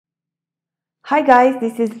Hi guys,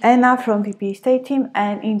 this is Anna from VP Estate Team,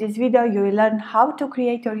 and in this video you will learn how to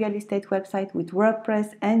create your real estate website with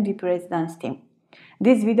WordPress and WpResidence team.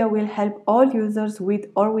 This video will help all users with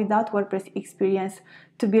or without WordPress experience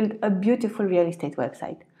to build a beautiful real estate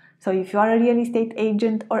website. So if you are a real estate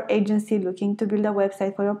agent or agency looking to build a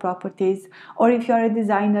website for your properties, or if you are a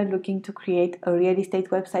designer looking to create a real estate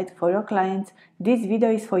website for your clients, this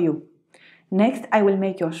video is for you. Next, I will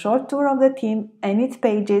make you a short tour of the theme and its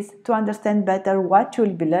pages to understand better what you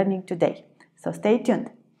will be learning today. So stay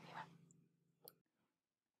tuned.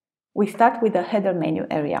 We start with the header menu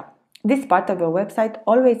area. This part of your website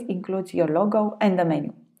always includes your logo and the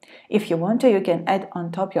menu. If you want to, you can add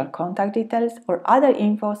on top your contact details or other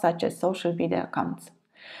info such as social media accounts.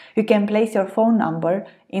 You can place your phone number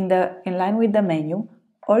in line with the menu,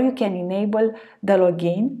 or you can enable the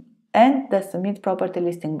login and the submit property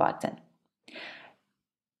listing button.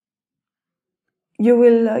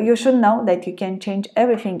 You should know that you can change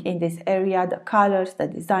everything in this area: the colors, the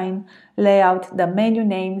design, layout, the menu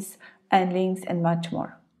names and links, and much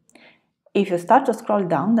more. If you start to scroll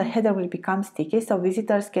down, the header will become sticky so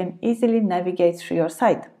visitors can easily navigate through your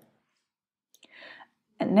site.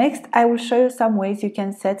 And next, I will show you some ways you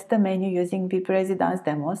can set the menu using vpresidence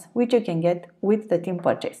demos, which you can get with the theme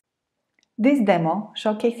purchase. This demo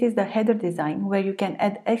showcases the header design, where you can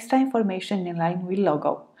add extra information in line with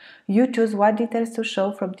logo. You choose what details to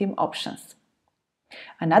show from theme options.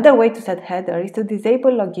 Another way to set header is to disable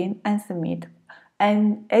login and submit,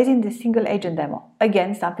 and as in the single agent demo.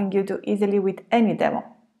 Again, something you do easily with any demo.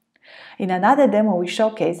 In another demo, we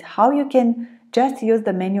showcase how you can just use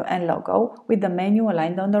the menu and logo with the menu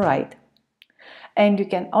aligned on the right. And you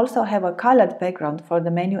can also have a colored background for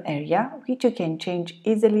the menu area, which you can change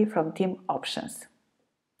easily from theme options.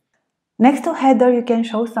 Next to header, you can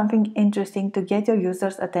show something interesting to get your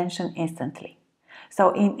users' attention instantly.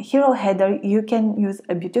 So in hero header, you can use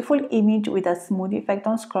a beautiful image with a smooth effect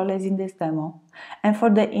on scroll as in this demo. And for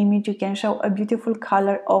the image, you can show a beautiful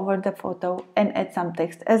color over the photo and add some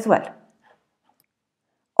text as well.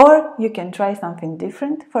 Or you can try something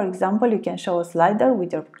different. For example, you can show a slider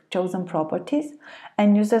with your chosen properties,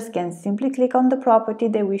 and users can simply click on the property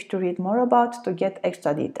they wish to read more about to get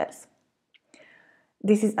extra details.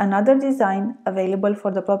 This is another design available for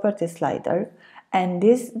the property slider, and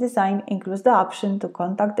this design includes the option to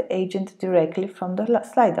contact the agent directly from the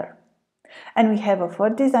slider. And we have a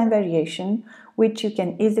third design variation, which you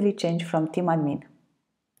can easily change from theme admin.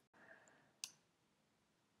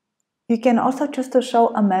 You can also choose to show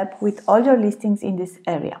a map with all your listings in this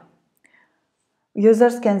area.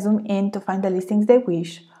 Users can zoom in to find the listings they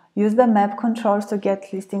wish, use the map controls to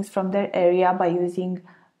get listings from their area by using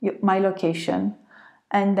My Location,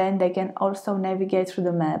 and then they can also navigate through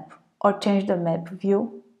the map or change the map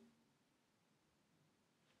view.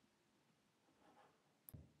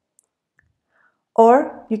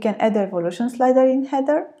 Or you can add the revolution slider in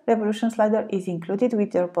header. Revolution slider is included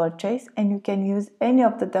with your purchase, and you can use any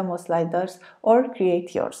of the demo sliders or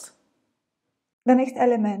create yours. The next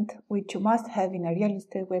element which you must have in a real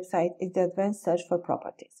estate website is the advanced search for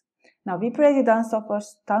properties. Now, vpresidence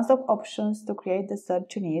offers tons of options to create the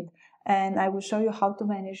search you need, and I will show you how to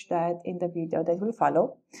manage that in the video that will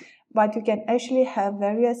follow. But you can actually have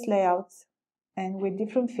various layouts and with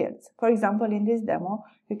different fields. For example, in this demo,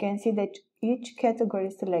 you can see that each category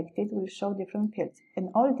selected will show different fields, and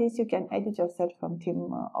all this you can edit yourself from theme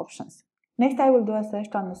options. Next, I will do a search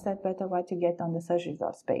to understand better what you get on the search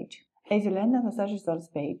results page. As you land on the search results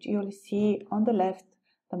page, you will see on the left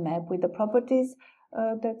the map with the properties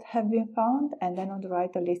that have been found, and then on the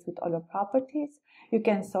right a list with all your properties. You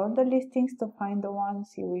can sort the listings to find the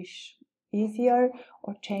ones you wish easier,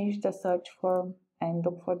 or change the search form and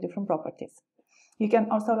look for different properties. You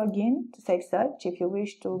can also log in to save search if you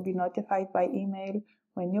wish to be notified by email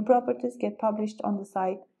when new properties get published on the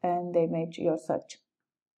site and they match your search.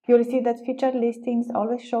 You will see that featured listings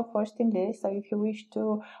always show first in list, so if you wish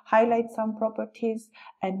to highlight some properties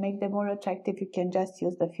and make them more attractive, you can just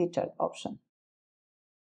use the featured option.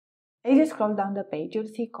 As you scroll down the page,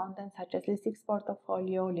 you'll see content such as listings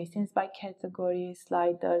portfolio, listings by category,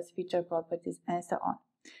 sliders, featured properties, and so on.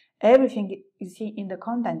 Everything you see in the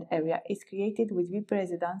content area is created with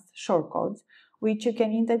vpresidence shortcodes, which you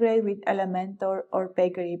can integrate with Elementor or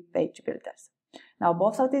page builders. Now,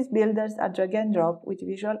 both of these builders are drag and drop with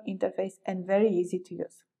visual interface and very easy to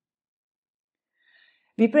use.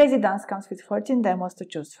 vpresidence comes with 14 demos to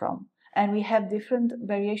choose from, and we have different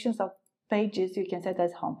variations of pages you can set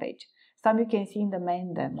as homepage. Some you can see in the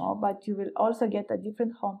main demo, but you will also get a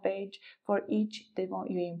different homepage for each demo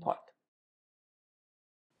you import.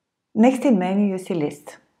 Next in menu, you see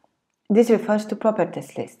list. This refers to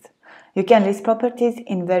properties list. You can list properties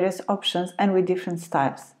in various options and with different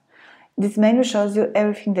styles. This menu shows you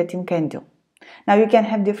everything the theme can do. Now you can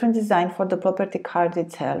have different design for the property card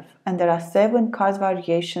itself, and there are 7 card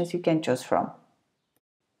variations you can choose from.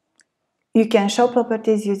 You can show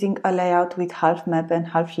properties using a layout with half map and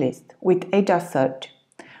half list, with AJAX search.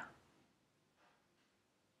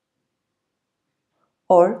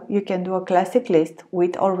 Or you can do a classic list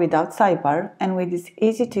with or without sidebar and with these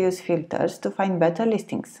easy to use filters to find better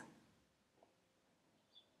listings.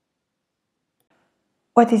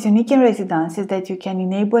 What is unique in Residence is that you can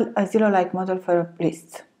enable a zero-like model for your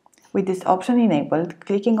lists. With this option enabled,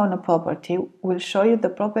 clicking on a property will show you the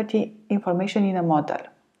property information in a model.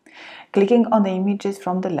 Clicking on the images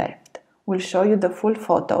from the left will show you the full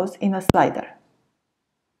photos in a slider.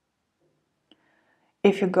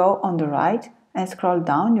 If you go on the right and scroll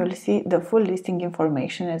down, you'll see the full listing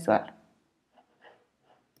information as well.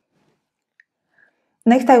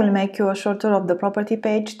 Next, I will make you a short tour of the property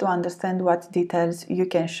page to understand what details you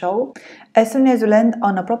can show. As soon as you land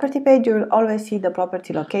on a property page, you will always see the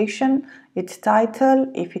property location, its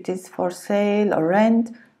title, if it is for sale or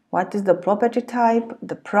rent, what is the property type,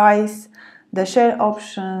 the price, the share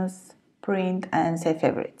options, print, and save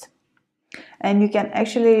favorites. And you can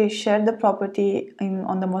actually share the property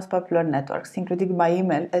on the most popular networks, including by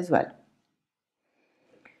email as well.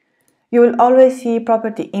 You will always see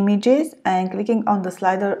property images, and clicking on the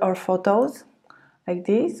slider or photos like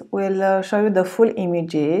this will show you the full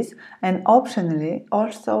images, and optionally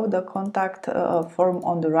also the contact form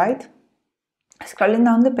on the right. Scrolling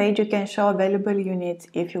down the page, you can show available units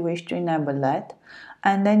if you wish to enable that,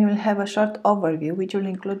 and then you'll have a short overview which will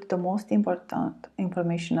include the most important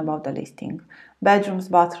information about the listing: bedrooms,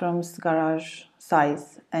 bathrooms, garage,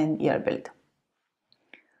 size, and year build.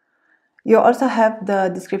 You also have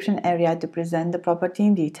the description area to present the property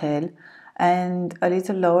in detail, and a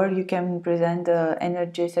little lower you can present the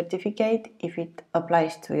energy certificate if it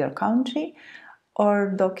applies to your country,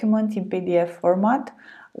 or documents in PDF format,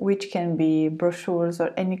 which can be brochures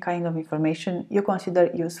or any kind of information you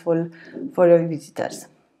consider useful for your visitors.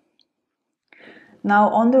 Now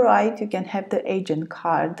on the right you can have the agent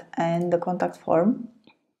card and the contact form.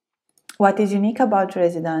 What is unique about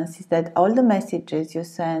Residence is that all the messages you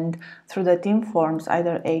send through the theme forms,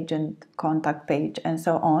 either agent, contact page, and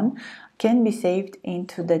so on, can be saved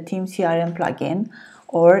into the Theme CRM plugin,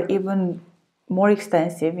 or even more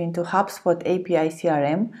extensive, into HubSpot API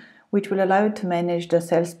CRM, which will allow you to manage the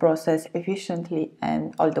sales process efficiently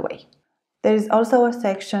and all the way. There is also a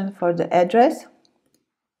section for the address,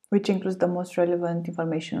 which includes the most relevant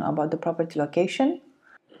information about the property location.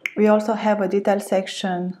 We also have a detail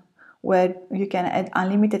section where you can add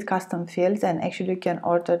unlimited custom fields, and actually you can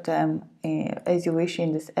order them as you wish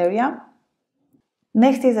in this area.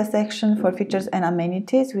 Next is a section for features and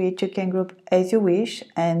amenities, which you can group as you wish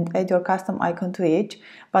and add your custom icon to each.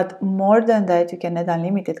 But more than that, you can add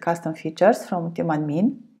unlimited custom features from Theme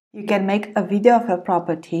Admin. You can make a video of your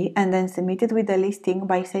property and then submit it with the listing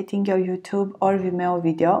by setting your YouTube or Vimeo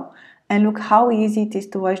video, and look how easy it is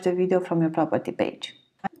to watch the video from your property page.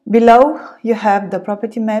 Below, you have the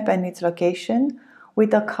property map and its location,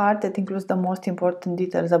 with a card that includes the most important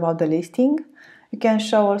details about the listing. You can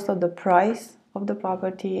show also the price of the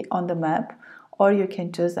property on the map, or you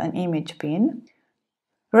can choose an image pin.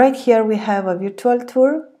 Right here we have a virtual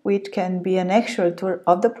tour, which can be an actual tour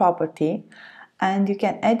of the property, and you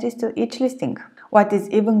can add this to each listing. What is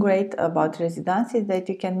even great about Residence is that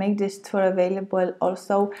you can make this tour available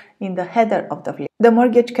also in the header of the list. The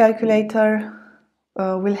mortgage calculator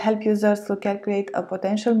will help users to calculate a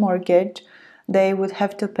potential mortgage they would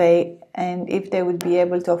have to pay, and if they would be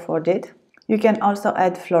able to afford it. You can also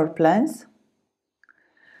add floor plans.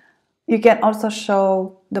 You can also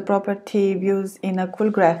show the property views in a cool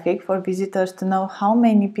graphic for visitors to know how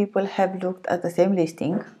many people have looked at the same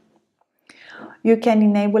listing. You can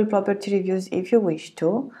enable property reviews if you wish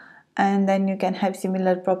to, and then you can have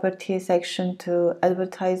similar property section to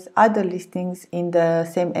advertise other listings in the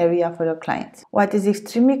same area for your clients. What is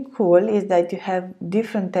extremely cool is that you have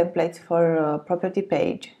different templates for a property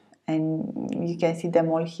page, and you can see them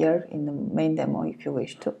all here in the main demo if you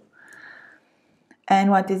wish to. And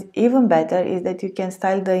what is even better is that you can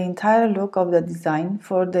style the entire look of the design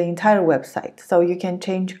for the entire website. So you can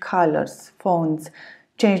change colors, fonts,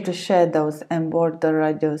 change the shadows and border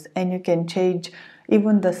radius, and you can change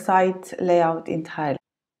even the site layout entirely.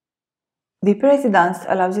 WpResidence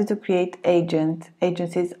allows you to create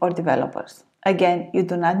agencies, or developers. Again, you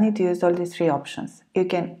do not need to use all these 3 options. You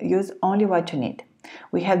can use only what you need.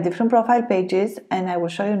 We have different profile pages, and I will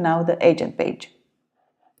show you now the agent page.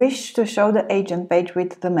 Wish to show the agent page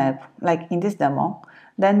with the map, like in this demo,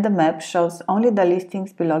 then the map shows only the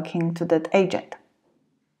listings belonging to that agent.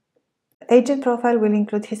 The agent profile will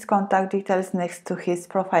include his contact details next to his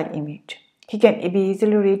profile image. He can be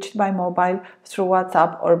easily reached by mobile, through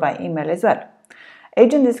WhatsApp, or by email as well.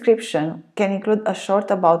 Agent description can include a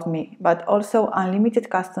short about me, but also unlimited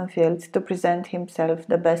custom fields to present himself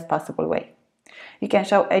the best possible way. You can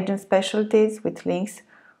show agent specialties with links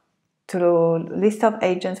to a list of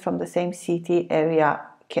agents from the same city, area,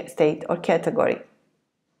 state, or category.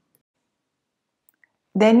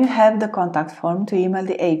 Then you have the contact form to email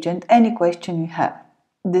the agent any question you have.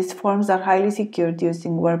 These forms are highly secured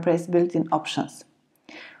using WordPress built-in options.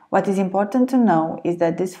 What is important to know is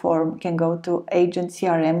that this form can go to agent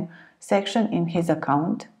CRM section in his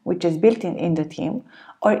account, which is built in the theme,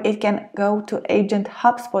 or it can go to agent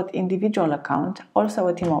HubSpot individual account, also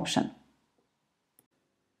a theme option.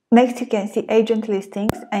 Next, you can see agent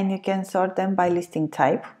listings and you can sort them by listing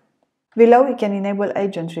type. Below, you can enable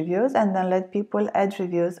agent reviews and then let people add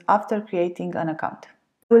reviews after creating an account.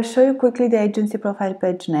 I will show you quickly the agency profile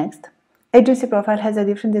page next. Agency profile has a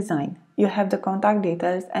different design. You have the contact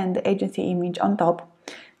details and the agency image on top.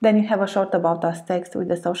 Then you have a short about us text with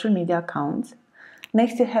the social media accounts.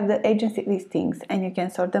 Next, you have the agency listings and you can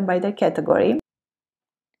sort them by their category.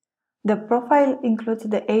 The profile includes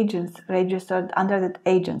the agents registered under that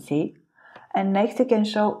agency. And next, you can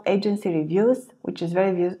show agency reviews, which is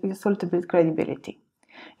very useful to build credibility.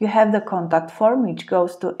 You have the contact form, which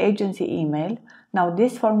goes to agency email. Now,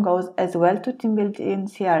 this form goes as well to team built-in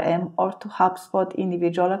CRM or to HubSpot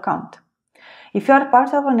individual account. If you are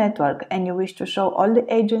part of a network and you wish to show all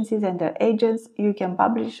the agencies and their agents, you can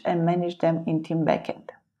publish and manage them in Team Backend.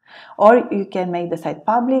 Or you can make the site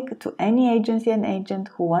public to any agency and agent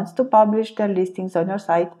who wants to publish their listings on your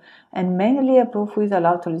site and manually approve who is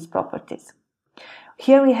allowed to list properties.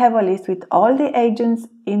 Here we have a list with all the agents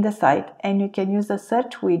in the site, and you can use the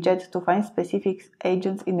search widget to find specific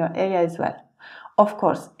agents in your area as well. Of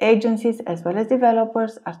course, agencies as well as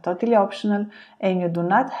developers are totally optional, and you do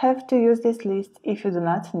not have to use this list if you do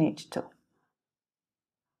not need to.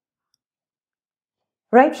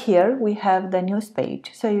 Right here we have the news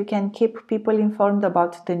page, so you can keep people informed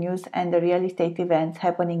about the news and the real estate events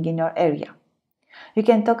happening in your area. You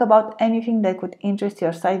can talk about anything that could interest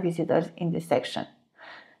your site visitors in this section.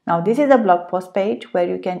 Now, this is a blog post page where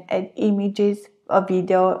you can add images, a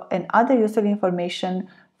video, and other useful information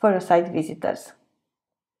for your site visitors.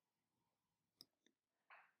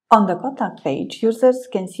 On the contact page, users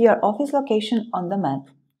can see your office location on the map,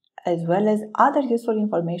 as well as other useful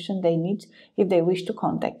information they need if they wish to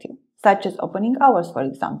contact you, such as opening hours, for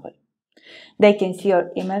example. They can see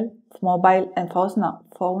your email, mobile, and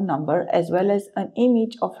phone number, as well as an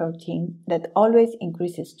image of your team that always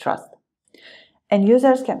increases trust. And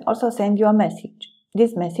users can also send you a message.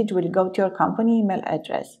 This message will go to your company email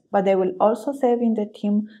address, but they will also save in the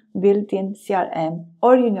team built-in CRM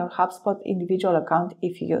or in your HubSpot individual account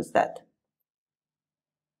if you use that.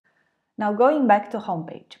 Now, going back to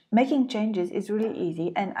homepage, making changes is really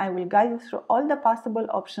easy, and I will guide you through all the possible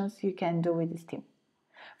options you can do with this theme.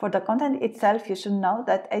 For the content itself, you should know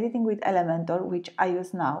that editing with Elementor, which I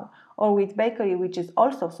use now, or with Bakery, which is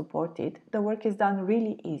also supported, the work is done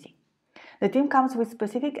really easy. The theme comes with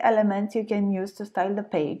specific elements you can use to style the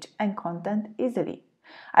page and content easily.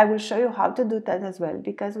 I will show you how to do that as well,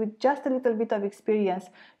 because with just a little bit of experience,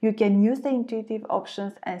 you can use the intuitive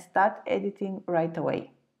options and start editing right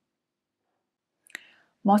away.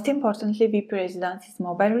 Most importantly, WpResidence is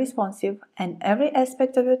mobile responsive and every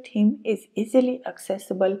aspect of your theme is easily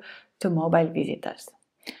accessible to mobile visitors.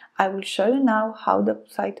 I will show you now how the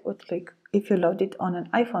site would look if you load it on an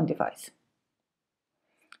iPhone device.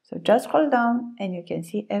 So just scroll down and you can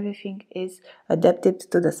see everything is adapted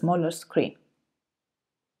to the smaller screen.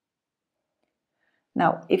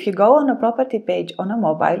 Now, if you go on a property page on a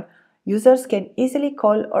mobile, users can easily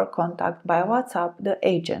call or contact by WhatsApp the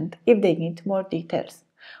agent if they need more details,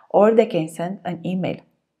 or they can send an email.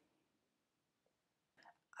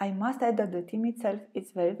 I must add that the theme itself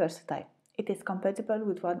is very versatile. It is compatible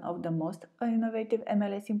with one of the most innovative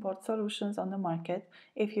MLS import solutions on the market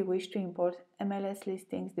if you wish to import MLS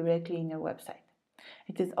listings directly in your website.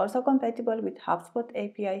 It is also compatible with HubSpot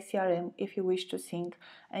API CRM if you wish to sync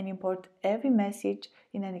and import every message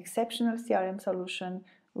in an exceptional CRM solution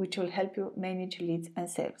which will help you manage leads and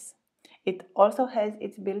sales. It also has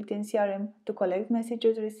its built-in CRM to collect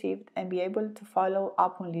messages received and be able to follow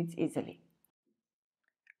up on leads easily.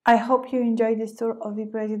 I hope you enjoyed this tour of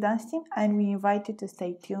WpResidence theme, and we invite you to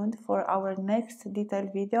stay tuned for our next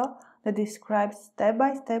detailed video that describes step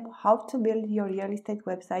by step how to build your real estate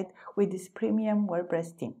website with this premium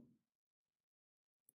WordPress theme.